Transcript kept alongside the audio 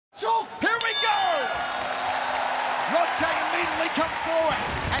Here we go! Rodtang immediately comes forward,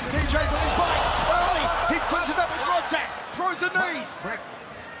 and DJ's on his bike. Early, he clinches up with Rodtang, throws the knees.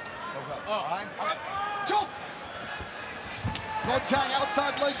 Rodtang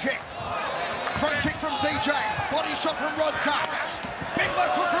outside leg kick. Front kick from DJ. Body shot from Rodtang. Big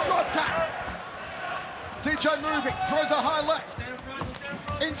left hook from Rodtang. DJ moving, throws a high left.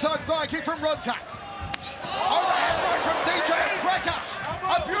 Inside thigh kick from Rodtang. Overhand right from DJ, a cracker.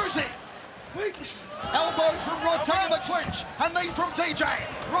 Abusing. Elbows from Rodtang in the clinch. A knee from DJ.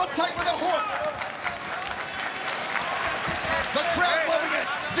 Rodtang with a hook. The crowd loving it.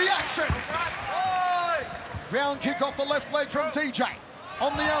 The action. Round kick off the left leg from DJ.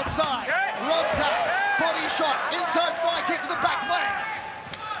 On the outside. Rodtang. Body shot. Inside thigh kick to the back leg.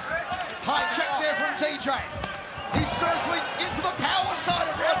 High check there from DJ. He's circling into the power side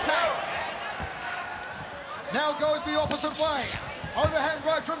of Rodtang. Now goes the opposite way. Overhand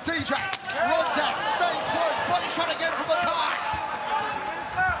right from DJ. Rodtang staying close. Body shot again from the tie.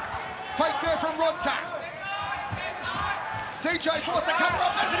 Fake there from Rodtang. DJ forced to cover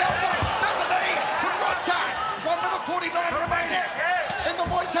up. There's an elbow. There's a knee from Rodtang. 1:49 remaining in the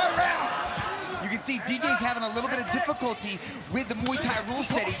Muay Thai round. You can see DJ's having a little bit of difficulty with the Muay Thai rule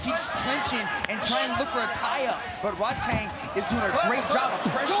set. He keeps clinching and trying to look for a tie-up, but Rodtang is doing a great job of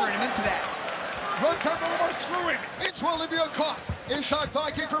pressuring him into that. Rodtang almost threw him into Olivia Cost. Inside thigh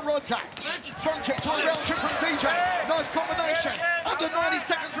kick from Rodtang. Front kick to a round kick from DJ. Nice combination. Under 90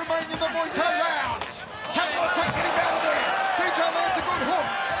 seconds remaining in the Muay Thai round. Can Rodtang get him out of there? DJ lands a good hook.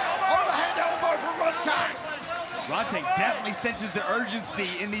 Overhand elbow from Rodtang. Rodtang definitely senses the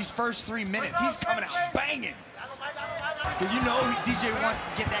urgency in these first 3 minutes. He's coming out banging. Because you know DJ wants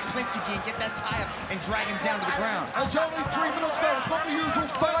to get that clinch again, get that tie up, and drag him down to the ground. It's only 3 minutes though. It's not the usual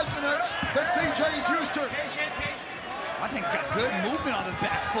 5 minutes that DJ is used to. Rodtang's got good movement on the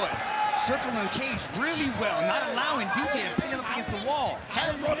back foot. Circling the cage really well, not allowing DJ to pin him up against the wall.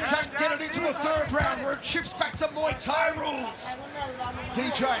 Can Rodtang get it into the third round where it shifts back to Muay Thai rules?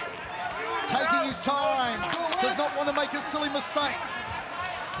 DJ taking his time, does not want to make a silly mistake.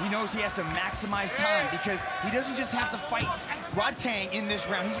 He knows he has to maximize time because he doesn't just have to fight Rodtang in this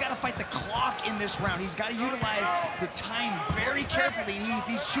round. He's got to fight the clock in this round. He's got to utilize the time very carefully. And if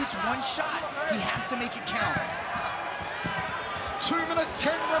he shoots one shot, he has to make it count. 2 minutes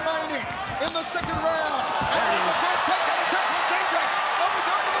 10 remaining in the second round. And the first takedown attempt from DJ. Oh, we're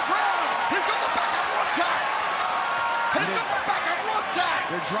going to the ground. He's got the back of Rodtang. He's got the back of Rodtang.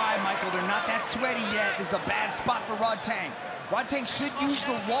 They're dry, Michael. They're not that sweaty yet. This is a bad spot for Rodtang. Rodtang should use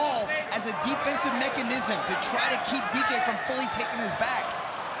the wall as a defensive mechanism to try to keep DJ from fully taking his back.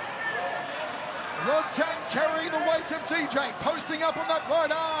 Rodtang carrying the weight of DJ, posting up on that right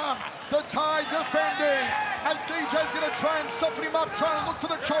arm. The Thai defending. As DJ's going to try and soften him up, trying to look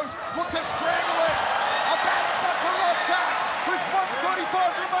for the choke, look to strangle it. A bad spot for Rodtang with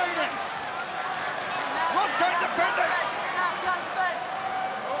 1:35 remaining. Rodtang defending.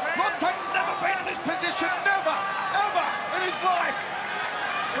 Rodtang's never been in this position, never, ever in his life.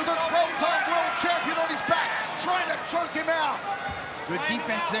 With a 12-time world champion on his back, trying to choke him out. Good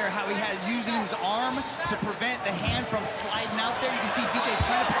defense there, how he had using his arm to prevent the hand from sliding out there. You can see DJ's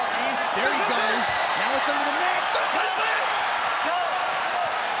trying to pull the hand. There he goes. Now it's under the neck. This is it!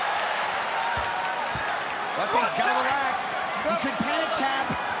 Rodtang's got to relax. He could panic tap.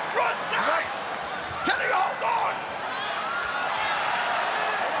 Rodtang! Can he hold on?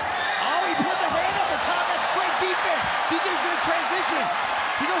 Oh, he put the hand up the top. That's great defense. DJ's going to transition.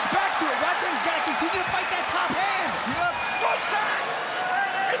 He goes back to it. Rodtang's got to continue to fight that top hand. Rodtang!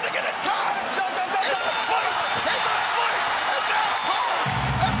 Is he going to tap? No. He's asleep! He's asleep! It's out cold!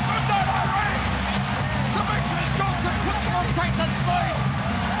 It's good night, Irene! Demetrious Johnson puts Rodtang to sleep!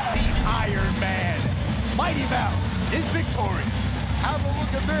 The Iron Man, Mighty Mouse, is victorious. Have a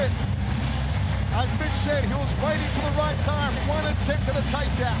look at this. As Mitch said, he was waiting for the right time. One attempt at a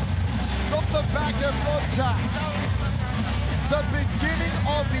takedown. Got the back of Rodtang. The beginning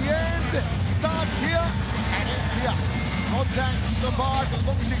of the end starts here and ends here. Rodtang survived as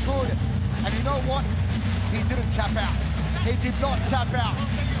long as he could. And you know what? He didn't tap out. He did not tap out.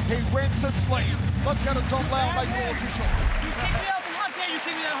 He went to sleep. Let's go to Tom Lau and make it all official. You kicked me out, so how dare you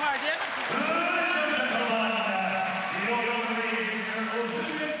kick me that hard, damn?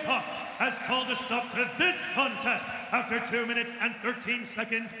 Cost has called a stop to this contest after 2 minutes and 13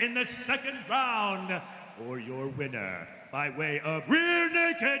 seconds in the second round. For your winner, by way of rear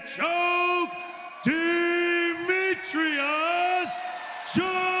naked choke, Demetrious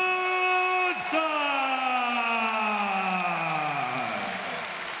Johnson!